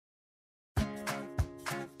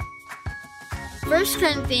1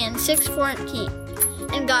 Corinthians 6:14.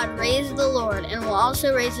 And God raised the Lord and will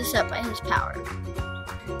also raise us up by his power.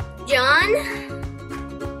 John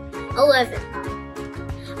 11,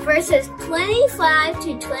 verses 25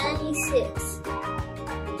 to 26.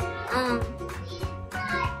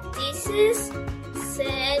 Jesus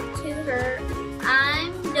said to her,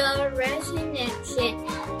 I'm the resurrection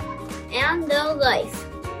and the life.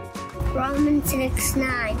 Romans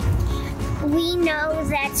 6:9. We know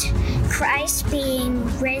that Christ, being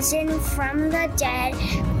risen from the dead,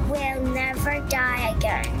 will never die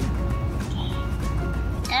again.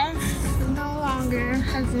 Death no longer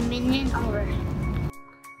has dominion over him.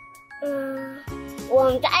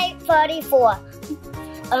 34.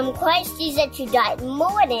 Christ Jesus, who died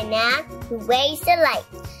more than that, who raised the life,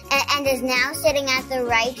 and is now sitting at the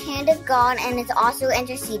right hand of God and is also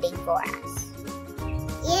interceding for us.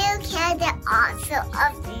 You killed also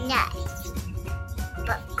of night,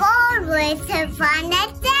 but God raised him from the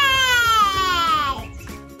dead.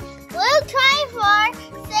 Luke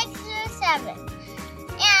 24:6-7.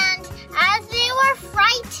 And as they were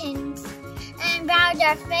frightened and bowed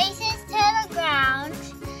their faces to the ground,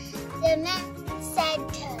 the men said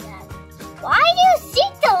to them, Why do you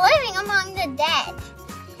seek the living among the dead?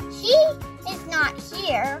 He is not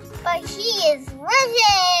here, but he is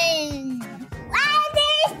risen. God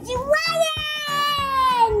is risen!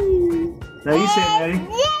 Now you say it, Maddie.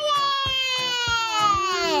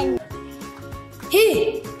 Risen!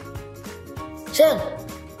 He, son,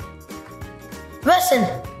 risen.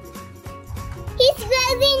 He's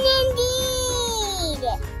risen indeed!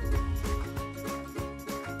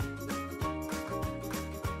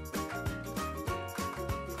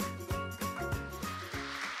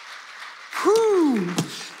 Whew.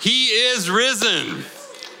 He is risen.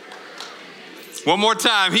 One more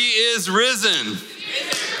time. He is risen.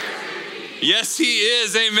 Yes, he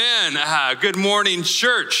is. Amen. Good morning,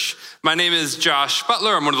 church. My name is Josh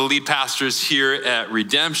Butler. I'm one of the lead pastors here at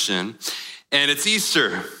Redemption, and it's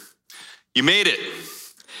Easter. You made it.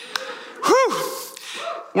 Whew.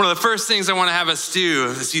 One of the first things I want to have us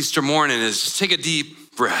do this Easter morning is just take a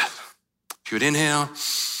deep breath. If you would inhale,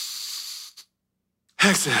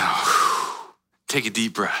 exhale, take a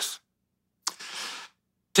deep breath.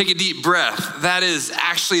 Take a deep breath. That is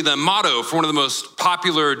actually the motto for one of the most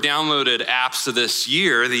popular downloaded apps of this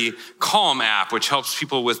year, the Calm app, which helps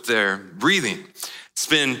people with their breathing. It's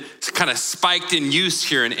been kind of spiked in use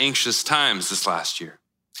here in anxious times this last year.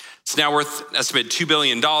 It's now worth an estimated $2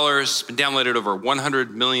 billion. It's been downloaded over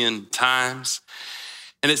 100 million times.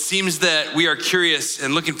 And it seems that we are curious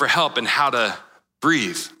and looking for help in how to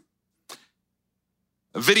breathe.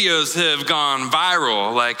 Videos have gone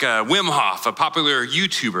viral, like Wim Hof, a popular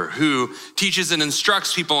YouTuber who teaches and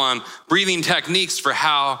instructs people on breathing techniques for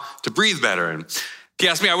how to breathe better. And if you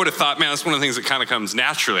ask me, I would have thought, man, that's one of the things that kind of comes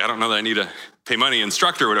naturally. I don't know that I need to pay money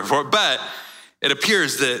instructor or whatever for it, but it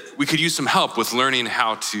appears that we could use some help with learning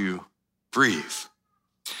how to breathe.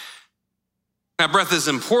 Now, breath is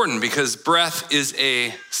important because breath is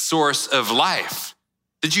a source of life.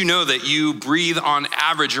 Did you know that you breathe on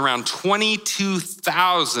average around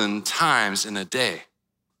 22,000 times in a day?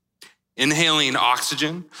 Inhaling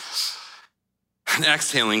oxygen and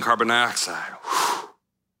exhaling carbon dioxide.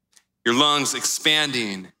 Your lungs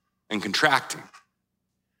expanding and contracting.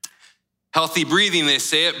 Healthy breathing, they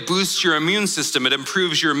say, it boosts your immune system. It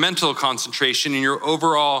improves your mental concentration and your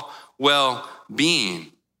overall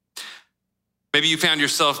well-being. Maybe you found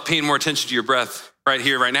yourself paying more attention to your breath right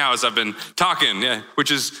here, right now, as I've been talking,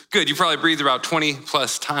 which is good. You probably breathed about 20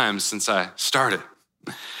 plus times since I started.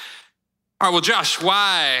 All right, well, Josh,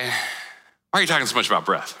 why are you talking so much about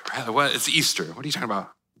breath? It's Easter. What are you talking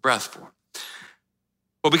about breath for?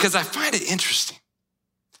 Well, because I find it interesting.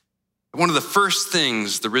 One of the first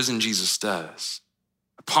things the risen Jesus does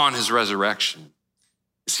upon his resurrection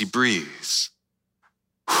is he breathes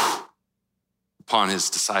upon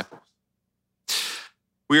his disciples.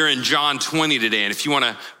 We are in John 20 today, and if you want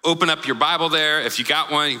to open up your Bible there, if you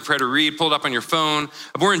got one, you can try to read, pull it up on your phone.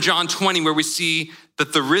 We're in John 20 where we see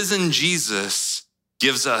that the risen Jesus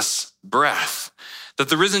gives us breath. That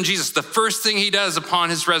the risen Jesus, the first thing he does upon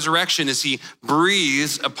his resurrection is he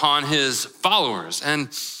breathes upon his followers. And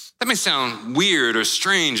that may sound weird or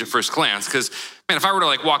strange at first glance, because man, if I were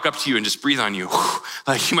to walk up to you and just breathe on you,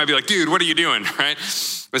 you might be like, dude, what are you doing, right?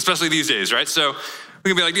 Especially these days, right? So we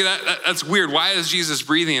can be like, dude, that's weird. Why is Jesus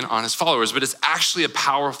breathing on his followers? But it's actually a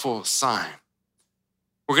powerful sign.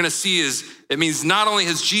 What we're gonna see is it means not only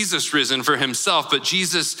has Jesus risen for himself, but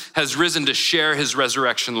Jesus has risen to share his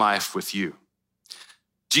resurrection life with you.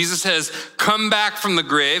 Jesus has come back from the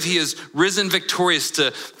grave. He has risen victorious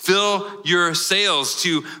to fill your sails,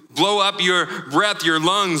 to blow up your breath, your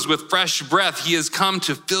lungs with fresh breath. He has come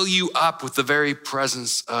to fill you up with the very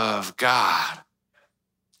presence of God.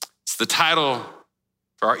 It's the title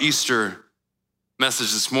for our Easter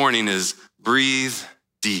message this morning is Breathe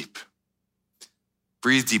Deep.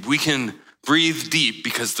 Breathe deep. We can breathe deep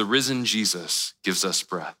because the risen Jesus gives us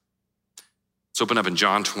breath. Let's open up in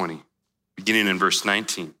John 20. Beginning in verse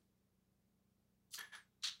 19.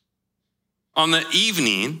 On the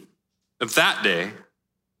evening of that day,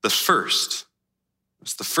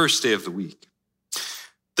 it's the first day of the week,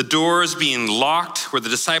 the doors being locked where the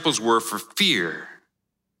disciples were for fear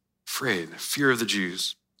of the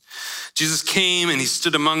Jews. Jesus came and he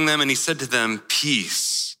stood among them and he said to them,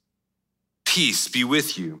 peace be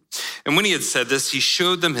with you. And when he had said this, he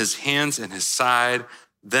showed them his hands and his side.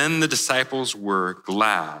 Then the disciples were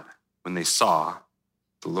glad when they saw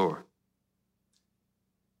the Lord.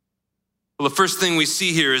 Well, the first thing we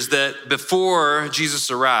see here is that before Jesus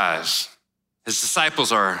arrives, his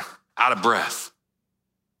disciples are out of breath.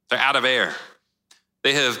 They're out of air.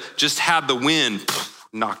 They have just had the wind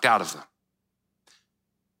knocked out of them.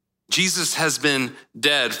 Jesus has been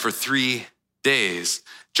dead for 3 days.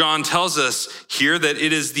 John tells us here that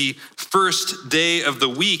it is the first day of the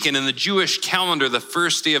week, and in the Jewish calendar, the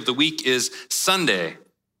first day of the week is Sunday.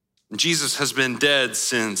 Jesus has been dead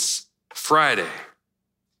since Friday.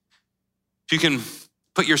 If you can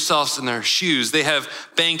put yourselves in their shoes, they have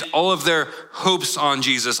banked all of their hopes on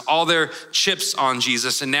Jesus, all their chips on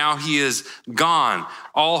Jesus, and now he is gone.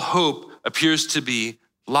 All hope appears to be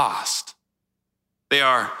lost. They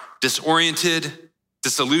are disoriented,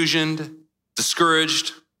 disillusioned,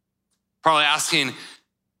 discouraged, probably asking,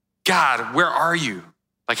 God, where are you?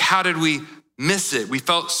 Like, how did we miss it? We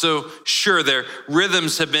felt so sure. Their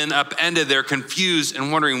rhythms have been upended. They're confused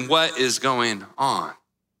and wondering what is going on.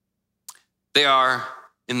 They are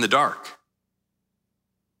in the dark,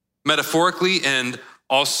 metaphorically and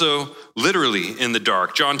also literally in the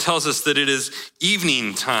dark. John tells us that it is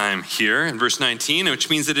evening time here in verse 19, which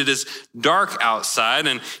means that it is dark outside.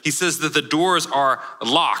 And he says that the doors are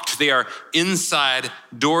locked. They are inside,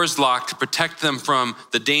 doors locked to protect them from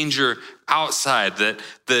the danger outside. That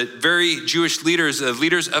the very Jewish leaders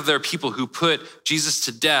of their people who put Jesus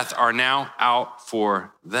to death are now out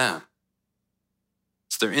for them.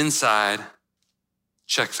 So they're inside.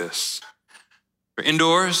 Check this. They're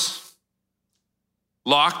indoors,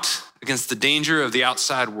 locked against the danger of the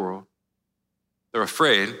outside world. They're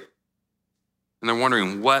afraid, and they're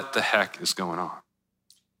wondering what the heck is going on.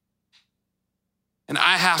 And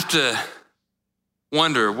I have to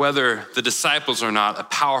wonder whether the disciples are not a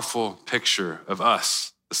powerful picture of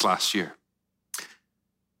us this last year.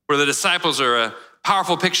 Where the disciples are a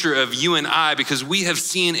powerful picture of you and I, because we have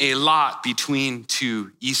seen a lot between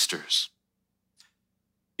 2 Easters.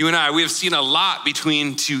 You and I, we have seen a lot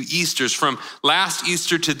between 2 Easters. From last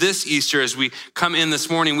Easter to this Easter, as we come in this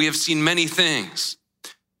morning, we have seen many things.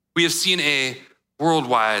 We have seen a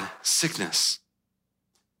worldwide sickness.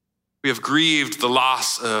 We have grieved the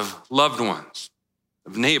loss of loved ones,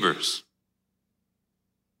 of neighbors,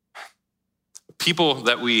 people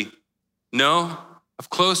that we know of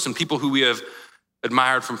close and people who we have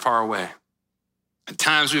admired from far away. At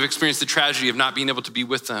times, we've experienced the tragedy of not being able to be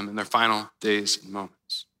with them in their final days and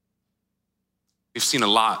moments. We've seen a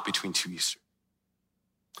lot between 2 Easters.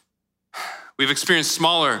 We've experienced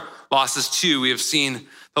smaller losses too. We have seen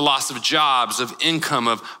the loss of jobs, of income,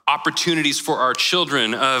 of opportunities for our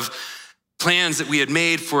children, of plans that we had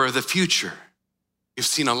made for the future. We've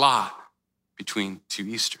seen a lot between 2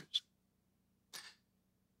 Easters.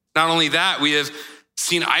 Not only that, we have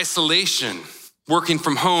seen isolation, working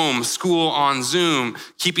from home, school on Zoom,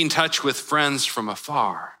 keeping touch with friends from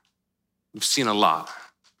afar. We've seen a lot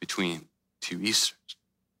between 2 Easters.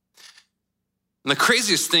 And the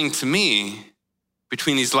craziest thing to me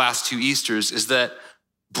between these last 2 Easters is that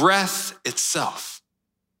breath itself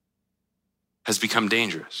has become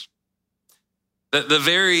dangerous. That the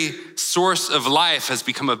very source of life has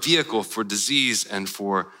become a vehicle for disease and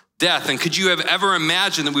for death. And could you have ever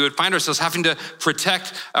imagined that we would find ourselves having to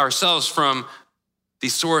protect ourselves from the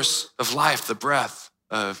source of life, the breath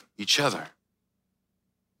of each other?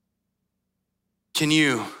 Can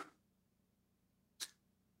you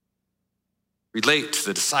relate to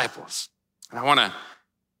the disciples? And I want to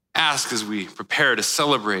ask, as we prepare to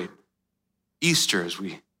celebrate Easter, as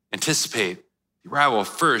we anticipate the arrival of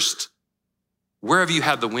first, where have you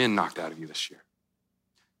had the wind knocked out of you this year?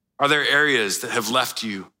 Are there areas that have left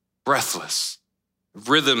you breathless,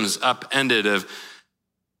 rhythms upended, of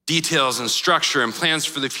details and structure and plans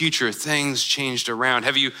for the future, things changed around.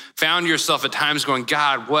 Have you found yourself at times going,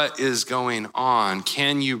 God, what is going on?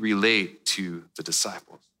 Can you relate to the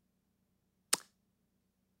disciples?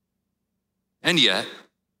 And yet,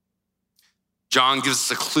 John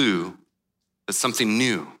gives us a clue that something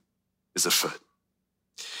new is afoot.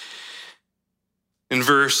 In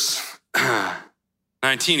verse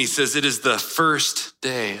 19, he says, it is the first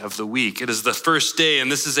day of the week. It is the first day,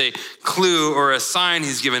 and this is a clue or a sign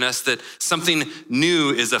he's given us that something new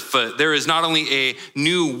is afoot. There is not only a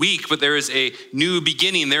new week, but there is a new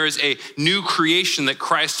beginning. There is a new creation that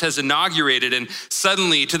Christ has inaugurated. And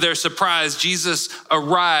suddenly, to their surprise, Jesus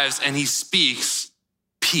arrives and he speaks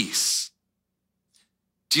peace.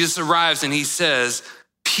 Jesus arrives and he says,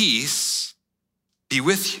 peace be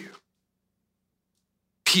with you.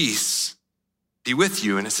 Peace be with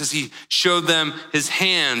you. And it says he showed them his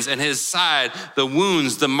hands and his side, the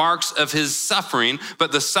wounds, the marks of his suffering,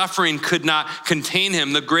 but the suffering could not contain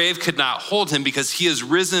him. The grave could not hold him because he is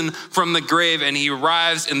risen from the grave, and he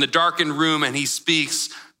arrives in the darkened room and he speaks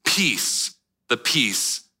peace, the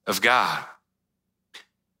peace of God.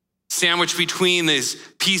 Sandwiched between these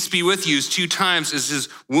peace be with yous 2 times is his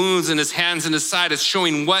wounds and his hands and his side. Is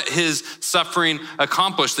showing what his suffering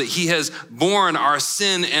accomplished, that he has borne our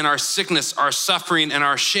sin and our sickness, our suffering and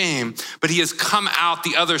our shame, but he has come out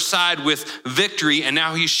the other side with victory, and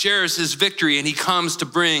now he shares his victory and he comes to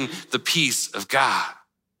bring the peace of God.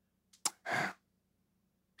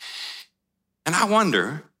 And I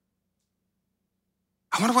wonder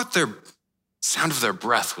what their sound of their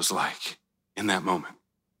breath was like in that moment.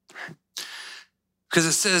 Because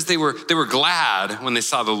it says they were glad when they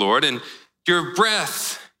saw the Lord, and your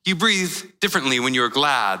breath, you breathe differently when you're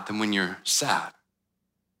glad than when you're sad.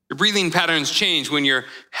 Your breathing patterns change when you're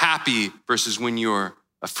happy versus when you're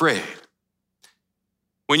afraid.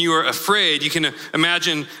 When you are afraid, you can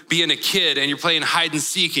imagine being a kid and you're playing hide and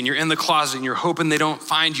seek and you're in the closet and you're hoping they don't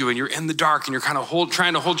find you and you're in the dark and you're kind of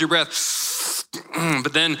trying to hold your breath.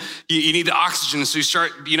 But then you need the oxygen, so you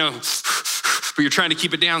start, but you're trying to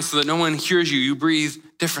keep it down so that no one hears you. You breathe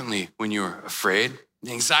differently when you're afraid.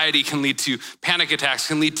 Anxiety can lead to panic attacks,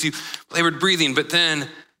 can lead to labored breathing. But then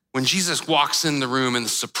when Jesus walks in the room and the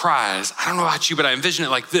surprise, I don't know about you, but I envision it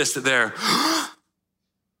like this, that they're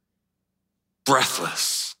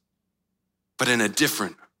breathless, but in a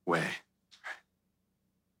different way.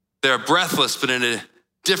 They're breathless, but in a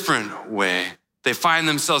different way. They find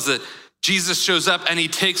themselves that Jesus shows up and he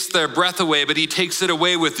takes their breath away, but he takes it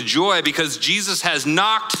away with joy because Jesus has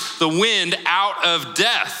knocked the wind out of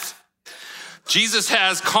death. Jesus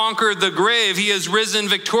has conquered the grave. He has risen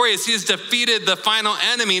victorious. He has defeated the final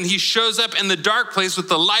enemy, and he shows up in the dark place with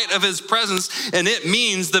the light of his presence, and it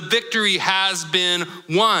means the victory has been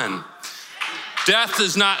won. Death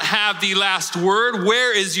does not have the last word.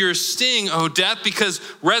 Where is your sting, O death? Because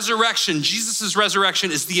resurrection, Jesus' resurrection,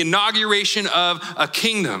 is the inauguration of a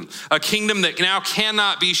kingdom that now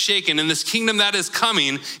cannot be shaken. And this kingdom that is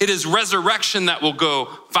coming, it is resurrection that will go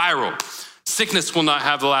viral. Sickness will not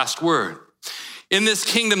have the last word. In this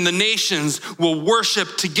kingdom, the nations will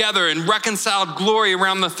worship together in reconciled glory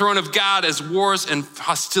around the throne of God as wars and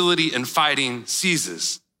hostility and fighting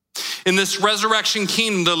ceases. In this resurrection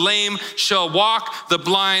kingdom, the lame shall walk, the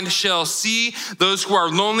blind shall see. Those who are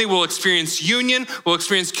lonely will experience union, will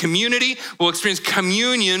experience community, will experience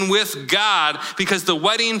communion with God, because the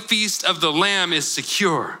wedding feast of the Lamb is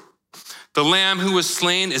secure. The Lamb who was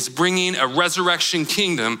slain is bringing a resurrection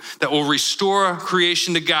kingdom that will restore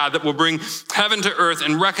creation to God, that will bring heaven to earth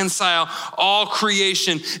and reconcile all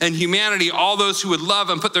creation and humanity. All those who would love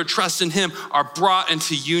and put their trust in him are brought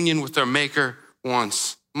into union with their Maker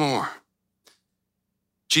once more.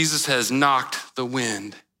 Jesus has knocked the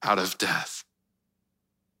wind out of death,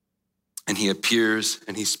 and he appears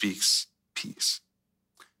and he speaks peace.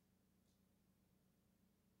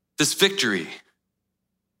 This victory,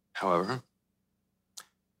 however,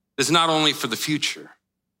 is not only for the future,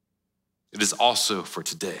 it is also for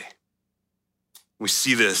today. We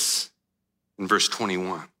see this in verse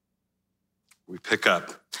 21. We pick up.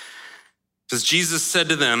 It says, Jesus said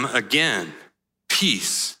to them again,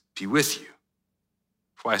 peace be with you.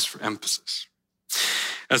 Twice for emphasis.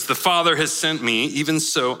 As the Father has sent me, even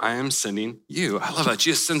so I am sending you. I love that.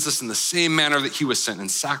 Jesus sends us in the same manner that he was sent, in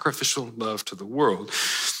sacrificial love to the world.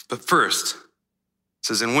 But first, it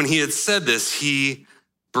says, and when he had said this, he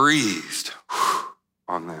breathed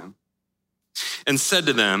on them and said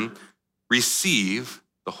to them, receive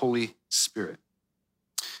the Holy Spirit.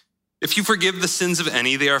 If you forgive the sins of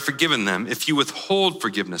any, they are forgiven them. If you withhold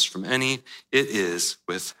forgiveness from any, it is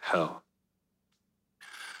withheld.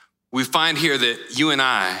 We find here that you and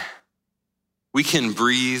I We can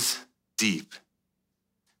breathe deep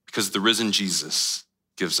because the risen Jesus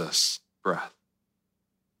gives us breath.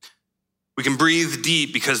 We can breathe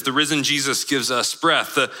deep because the risen Jesus gives us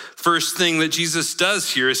breath. The first thing that Jesus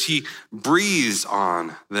does here is he breathes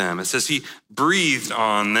on them. It says he breathed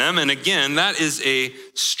on them. And again, that is a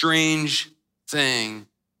strange thing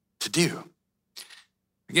to do.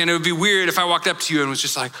 Again, it would be weird if I walked up to you and was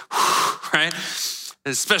just like, right?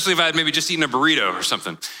 Especially if I had maybe just eaten a burrito or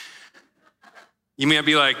something. You might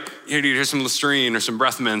be like, here, dude, here's some Listerine or some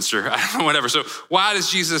breath mints or I don't know, whatever. So why does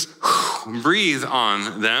Jesus breathe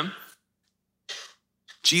on them?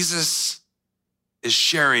 Jesus is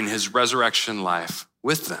sharing his resurrection life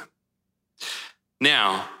with them.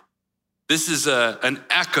 Now, this is an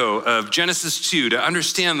echo of Genesis 2. To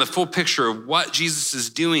understand the full picture of what Jesus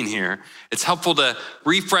is doing here, it's helpful to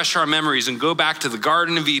refresh our memories and go back to the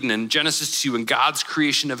Garden of Eden in Genesis 2 and God's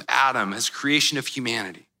creation of Adam, his creation of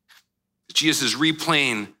humanity. Jesus is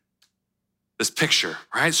replaying this picture,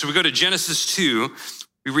 right? So we go to Genesis 2,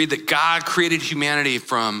 we read that God created humanity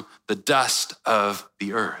from the dust of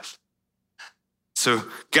the earth. So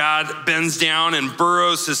God bends down and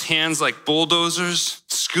burrows his hands like bulldozers,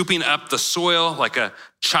 scooping up the soil like a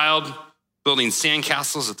child building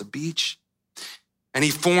sandcastles at the beach. And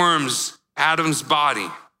he forms Adam's body,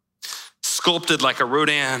 sculpted like a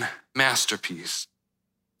Rodin masterpiece,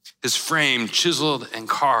 his frame chiseled and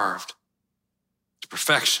carved to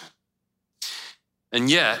perfection. And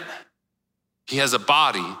yet, he has a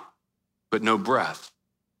body, but no breath.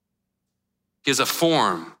 He has a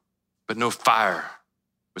form, but no fire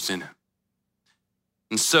within him.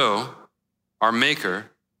 And so, our Maker,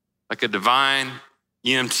 like a divine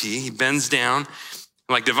EMT, he bends down,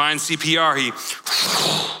 like divine CPR,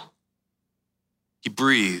 he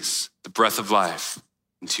breathes the breath of life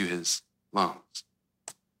into his lungs.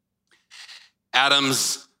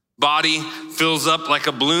 Adam's body fills up like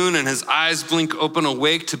a balloon and his eyes blink open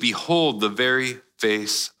awake to behold the very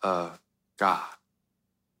face of God.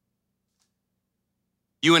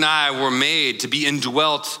 You and I were made to be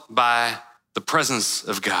indwelt by the presence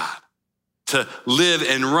of God, to live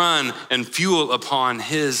and run and fuel upon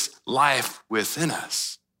his life within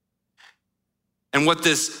us. And what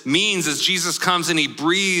this means as Jesus comes and he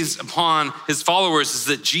breathes upon his followers is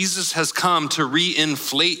that Jesus has come to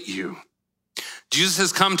reinflate you. Jesus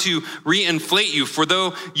has come to reinflate you. For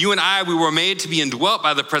though you and I, we were made to be indwelt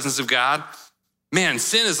by the presence of God, man,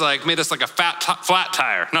 sin is like made us like a flat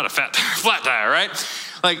tire, right?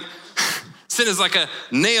 Like sin is like a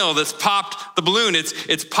nail that's popped the balloon.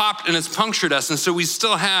 It's popped and it's punctured us. And so we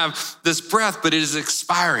still have this breath, but it is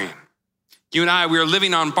expiring. You and I, we are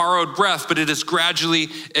living on borrowed breath, but it is gradually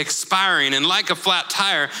expiring. And like a flat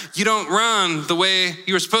tire, you don't run the way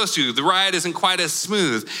you were supposed to. The ride isn't quite as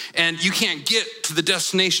smooth, and you can't get to the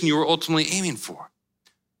destination you were ultimately aiming for.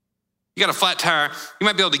 You got a flat tire, you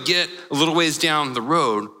might be able to get a little ways down the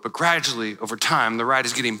road, but gradually over time, the ride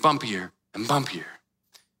is getting bumpier and bumpier.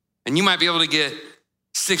 And you might be able to get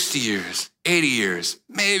 60 years, 80 years,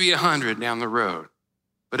 maybe 100 down the road.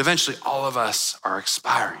 But eventually all of us are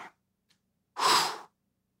expiring.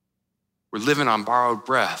 We're living on borrowed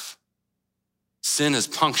breath. Sin has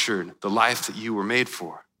punctured the life that you were made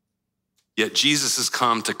for. Yet Jesus has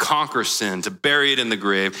come to conquer sin, to bury it in the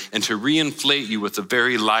grave, and to reinflate you with the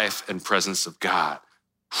very life and presence of God.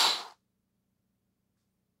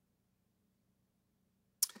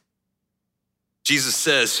 Jesus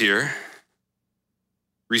says here,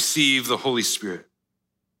 receive the Holy Spirit.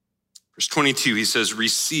 Verse 22, he says,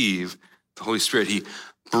 receive the Holy Spirit. He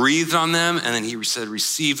breathed on them, and then he said,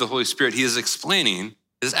 receive the Holy Spirit. He is explaining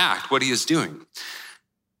his act, what he is doing.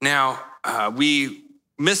 Now, we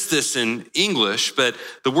miss this in English, but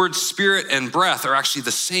the words spirit and breath are actually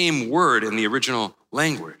the same word in the original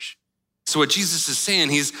language. So what Jesus is saying,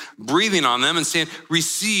 he's breathing on them and saying,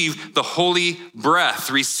 receive the holy breath,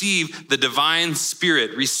 receive the divine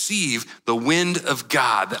spirit, receive the wind of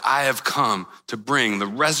God that I have come to bring, the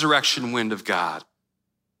resurrection wind of God,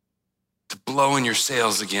 to blow in your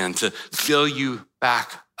sails again, to fill you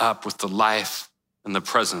back up with the life and the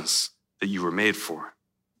presence that you were made for.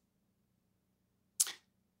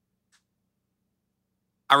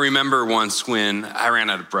 I remember once when I ran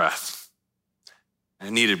out of breath. I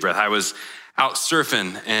needed breath. I was out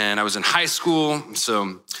surfing and I was in high school.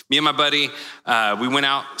 So me and my buddy, we went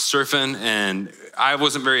out surfing and I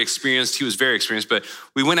wasn't very experienced. He was very experienced, but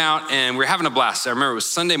we went out and we were having a blast. I remember it was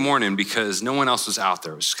Sunday morning because no one else was out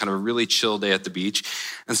there. It was just kind of a really chill day at the beach.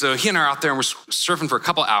 And so he and I are out there and we're surfing for a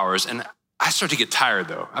couple hours and I start to get tired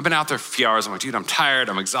though. I've been out there for a few hours. I'm like, dude, I'm tired.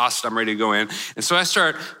 I'm exhausted. I'm ready to go in. And so I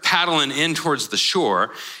start paddling in towards the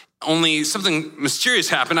shore. Only something mysterious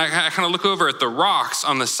happened. I kind of look over at the rocks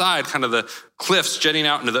on the side, kind of the cliffs jutting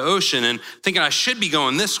out into the ocean, and thinking I should be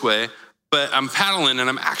going this way, but I'm paddling and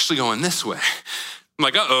I'm actually going this way. I'm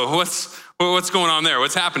like, uh-oh, what's going on there?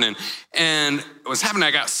 What's happening? And what's happening,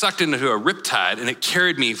 I got sucked into a riptide and it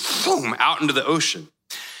carried me boom, out into the ocean.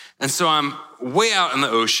 And so I'm way out in the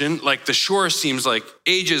ocean, like the shore seems like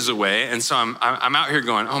ages away. And so I'm out here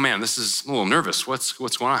going, oh man, this is a little nervous. What's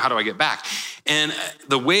going on? How do I get back? And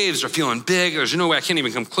the waves are feeling big. There's no way I can't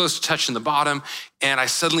even come close to touching the bottom. And I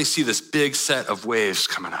suddenly see this big set of waves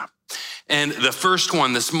coming up. And the first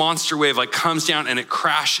one, this monster wave, like comes down and it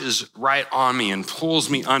crashes right on me and pulls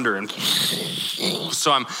me under. And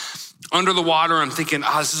so I'm under the water. I'm thinking,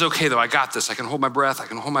 this is okay though. I got this. I can hold my breath.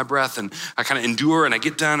 And I kind of endure and I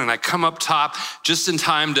get done and I come up top just in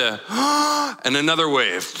time to, and another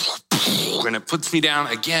wave. And it puts me down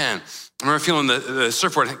again. I remember feeling the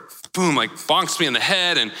surfboard, boom, like bonks me in the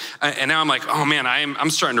head. And now I'm like, oh man, I'm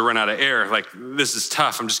starting to run out of air. Like this is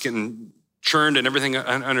tough. I'm just getting churned and everything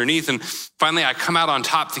underneath. And finally I come out on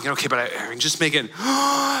top thinking, okay, but I can just make it.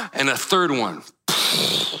 And a third one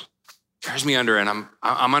carries me under, and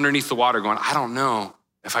I'm underneath the water going, I don't know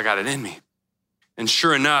if I got it in me. And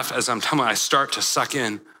sure enough, as I'm tumbling, I start to suck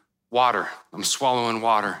in water. I'm swallowing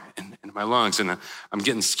water into my lungs, and I'm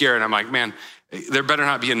getting scared. I'm like, man, there better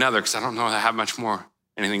not be another, because I don't know if I have much more,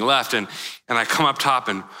 anything left. And I come up top,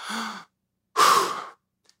 and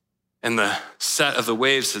the set of the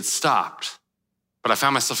waves had stopped, but I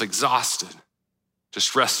found myself exhausted,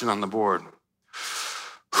 just resting on the board,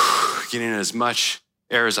 getting as much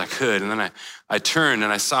air as I could. And then I turned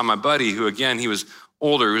and I saw my buddy, who again, he was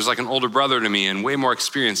older. He was like an older brother to me and way more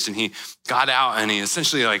experienced. And he got out and he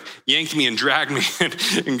essentially like yanked me and dragged me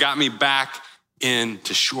and got me back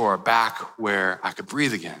into shore, back where I could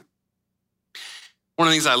breathe again. One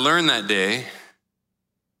of the things I learned that day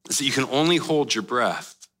is that you can only hold your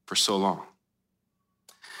breath for so long.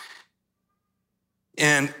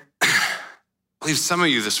 And I believe some of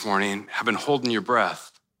you this morning have been holding your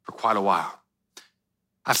breath for quite a while.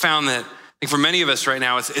 I found that, I think for many of us right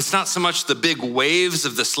now, it's not so much the big waves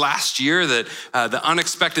of this last year, that the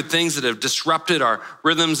unexpected things that have disrupted our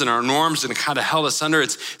rhythms and our norms and kind of held us under.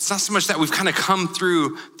 It's not so much that we've kind of come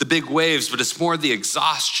through the big waves, but it's more the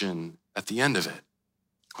exhaustion at the end of it.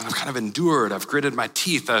 When I've kind of endured, I've gritted my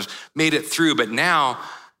teeth, I've made it through, but now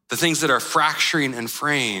the things that are fracturing and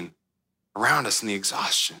fraying around us in the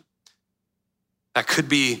exhaustion. That could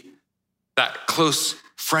be that close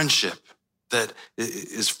friendship that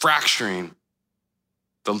is fracturing,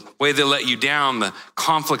 the way they let you down, the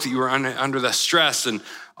conflict that you were under the stress and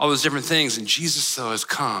all those different things. And Jesus, though, has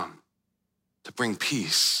come to bring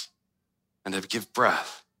peace and to give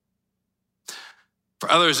breath.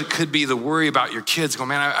 For others, it could be the worry about your kids. Go,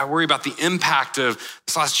 man, I worry about the impact of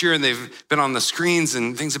this last year and they've been on the screens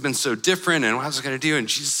and things have been so different and what's it gonna do? And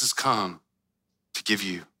Jesus has come to give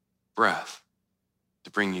you breath,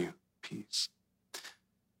 to bring you peace.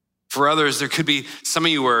 For others, there could be some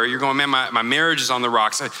of you where you're going, man, my marriage is on the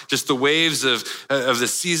rocks. Just the waves of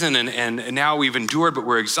this season and now we've endured, but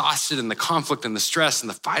we're exhausted in the conflict and the stress and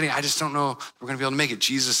the fighting. I just don't know if we're gonna be able to make it.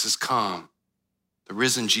 Jesus has come. The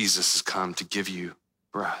risen Jesus has come to give you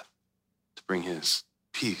breath, to bring his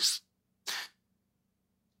peace.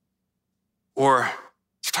 Or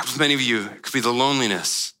I've talked with many of you, it could be the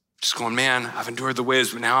loneliness. Just going, man, I've endured the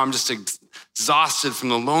waves, but now I'm just exhausted from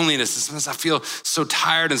the loneliness. And sometimes I feel so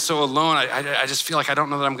tired and so alone. I just feel like I don't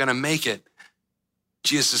know that I'm gonna make it.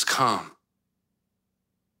 Jesus has come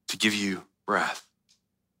to give you breath,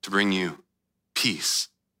 to bring you peace.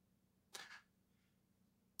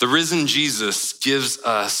 The risen Jesus gives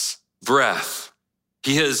us breath.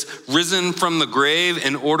 He has risen from the grave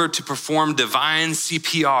in order to perform divine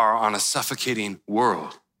CPR on a suffocating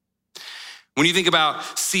world. When you think about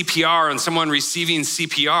CPR and someone receiving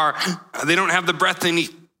CPR, they don't have the breath they need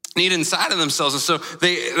inside of themselves. And so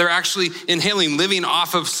they're actually inhaling, living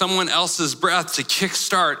off of someone else's breath to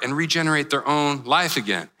kickstart and regenerate their own life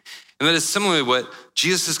again. And that is similarly what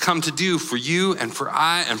Jesus has come to do for you and for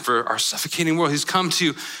I and for our suffocating world. He's come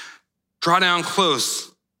to draw down close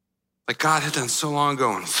like God had done so long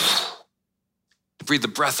ago and to breathe the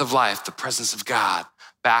breath of life, the presence of God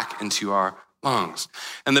back into our lungs.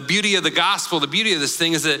 And the beauty of the gospel, the beauty of this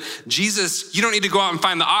thing is that Jesus, you don't need to go out and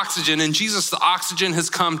find the oxygen. In Jesus, the oxygen has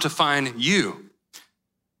come to find you.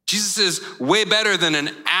 Jesus is way better than an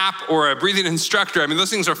app or a breathing instructor. I mean,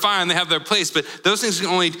 those things are fine, they have their place, but those things can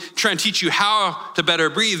only try and teach you how to better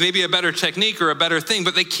breathe, maybe a better technique or a better thing,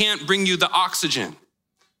 but they can't bring you the oxygen.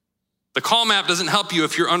 The Calm app doesn't help you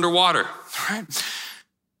if you're underwater, right?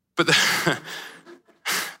 But the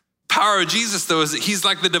power of Jesus, though, is that he's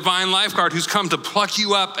like the divine lifeguard who's come to pluck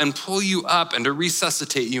you up and pull you up and to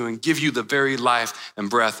resuscitate you and give you the very life and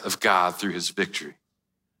breath of God through his victory.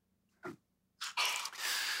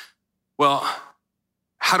 Well,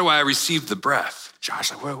 how do I receive the breath?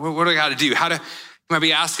 Josh, like, what do I got to do? You might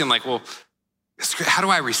be asking, like, well, how do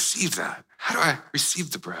I receive that? How do I receive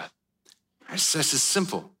the breath? It's just as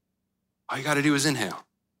simple. All you got to do is inhale,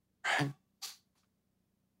 right?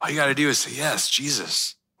 All you got to do is say, yes,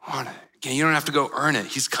 Jesus, I want it. Again, you don't have to go earn it.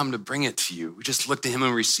 He's come to bring it to you. We just look to him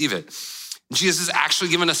and receive it. And Jesus has actually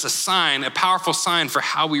given us a sign, a powerful sign for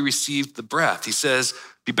how we receive the breath. He says,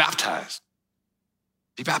 be baptized.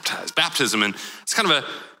 Be baptized. Baptism, and it's kind of a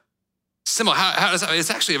symbol. It's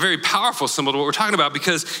actually a very powerful symbol to what we're talking about,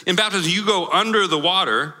 because in baptism, you go under the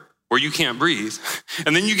water where you can't breathe,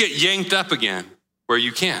 and then you get yanked up again where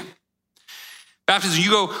you can. Baptism, you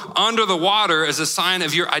go under the water as a sign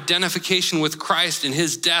of your identification with Christ in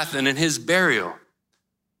his death and in his burial.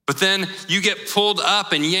 But then you get pulled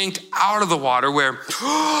up and yanked out of the water where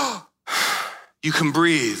you can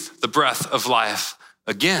breathe the breath of life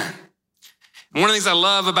again. And one of the things I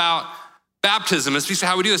love about baptism, is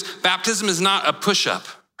how we do this. Baptism is not a push-up,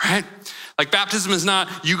 right? Like baptism is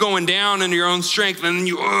not you going down into your own strength and then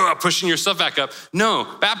you pushing yourself back up. No,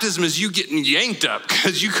 baptism is you getting yanked up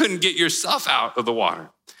because you couldn't get yourself out of the water.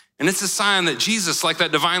 And it's a sign that Jesus, like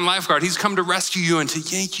that divine lifeguard, he's come to rescue you and to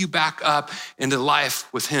yank you back up into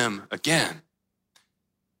life with him again.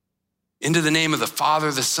 Into the name of the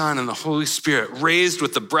Father, the Son, and the Holy Spirit, raised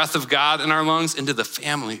with the breath of God in our lungs into the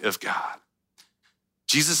family of God.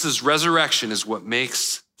 Jesus' resurrection is what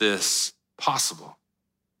makes this possible.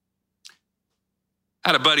 I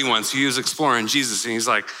had a buddy once who was exploring Jesus, and he's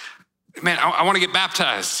like, man, I want to get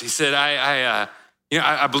baptized. He said, I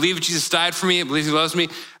believe Jesus died for me. I believe he loves me.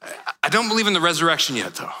 I don't believe in the resurrection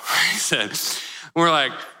yet, though. He said, we're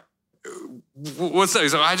like, what's that?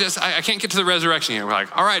 He's like, I can't get to the resurrection yet. We're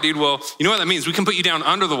like, all right, dude, well, you know what that means? We can put you down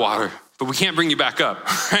under the water, but we can't bring you back up,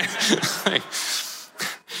 right?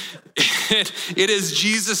 It is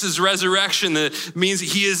Jesus' resurrection that means that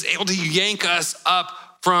he is able to yank us up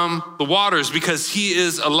from the waters because he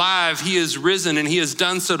is alive, he is risen, and he has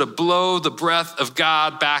done so to blow the breath of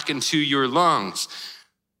God back into your lungs.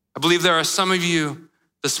 I believe there are some of you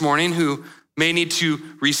this morning who may need to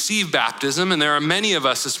receive baptism, and there are many of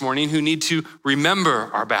us this morning who need to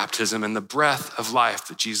remember our baptism and the breath of life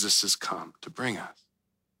that Jesus has come to bring us.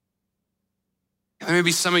 And there may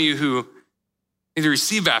be some of you who need to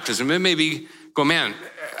receive baptism. It may be go, man,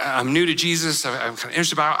 I'm new to Jesus. I'm kind of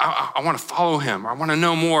interested about, I want to follow him. Or I want to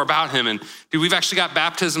know more about him. And dude, we've actually got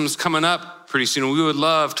baptisms coming up pretty soon. We would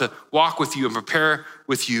love to walk with you and prepare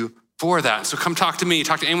with you for that. So come talk to me,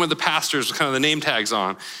 talk to any one of the pastors with kind of the name tags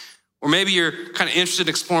on. Or maybe you're kind of interested in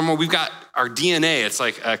exploring more. We've got our DNA. It's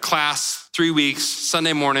like a class, 3 weeks,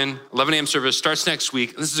 Sunday morning, 11 a.m. service, starts next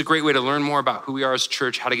week. And this is a great way to learn more about who we are as a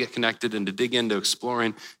church, how to get connected, and to dig into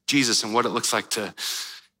exploring Jesus and what it looks like to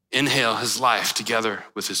inhale his life together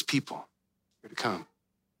with his people. Here to come.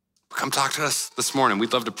 Come talk to us this morning.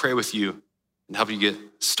 We'd love to pray with you and help you get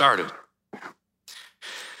started.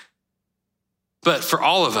 But for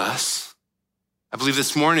all of us, I believe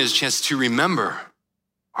this morning is a chance to remember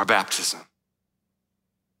our baptism.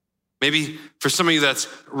 Maybe for some of you that's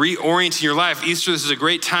reorienting your life, Easter, this is a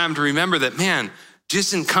great time to remember that, man,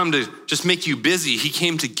 Jesus didn't come to just make you busy. He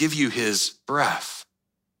came to give you his breath,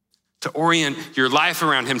 to orient your life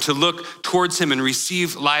around him, to look towards him and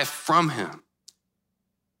receive life from him.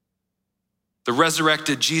 The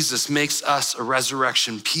resurrected Jesus makes us a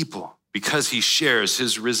resurrection people because he shares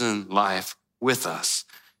his risen life with us.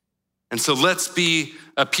 And so let's be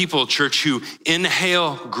a people, church, who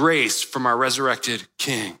inhale grace from our resurrected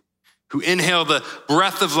King, who inhale the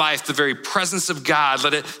breath of life, the very presence of God.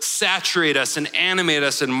 Let it saturate us and animate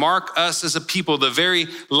us and mark us as a people, the very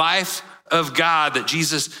life of God that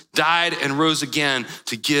Jesus died and rose again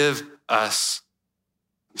to give us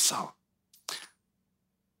himself.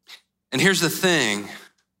 And here's the thing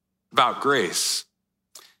about grace,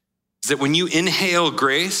 is that when you inhale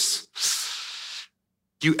grace,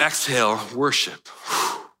 you exhale worship.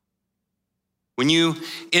 When you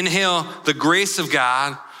inhale the grace of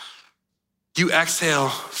God, you exhale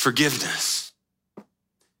forgiveness.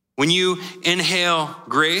 When you inhale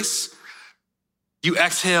grace, you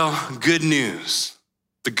exhale good news,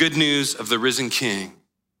 the good news of the risen King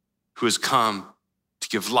who has come to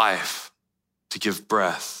give life, to give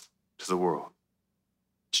breath to the world.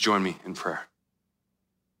 Would you join me in prayer?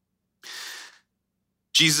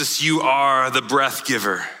 Jesus, you are the breath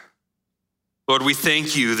giver. Lord, we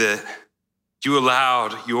thank you that you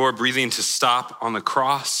allowed your breathing to stop on the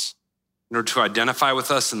cross. in order to identify with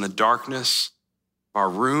us in the darkness of our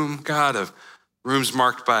room, God, of rooms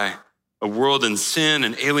marked by a world in sin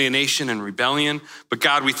and alienation and rebellion. But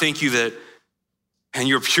God, we thank you that, and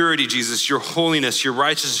your purity, Jesus, your holiness, your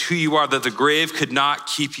righteousness, who you are, that the grave could not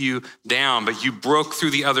keep you down, but you broke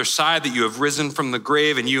through the other side, that you have risen from the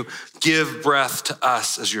grave and you give breath to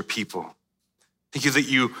us as your people. Thank you that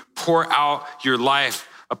you pour out your life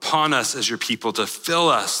upon us as your people to fill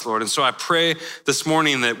us, Lord. And so I pray this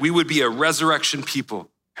morning that we would be a resurrection people,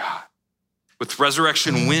 God, with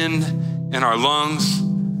resurrection wind in our lungs,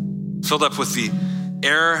 filled up with the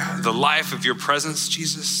air, the life of your presence,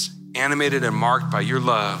 Jesus, animated and marked by your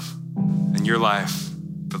love and your life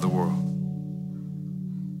for the world.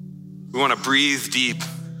 We want to breathe deep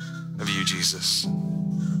of you, Jesus.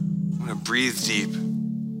 We want to breathe deep.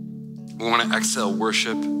 We want to exhale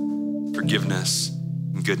worship, forgiveness,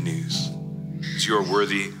 and good news, because you are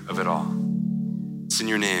worthy of it all. It's in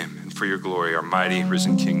your name and for your glory, our mighty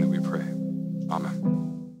risen King.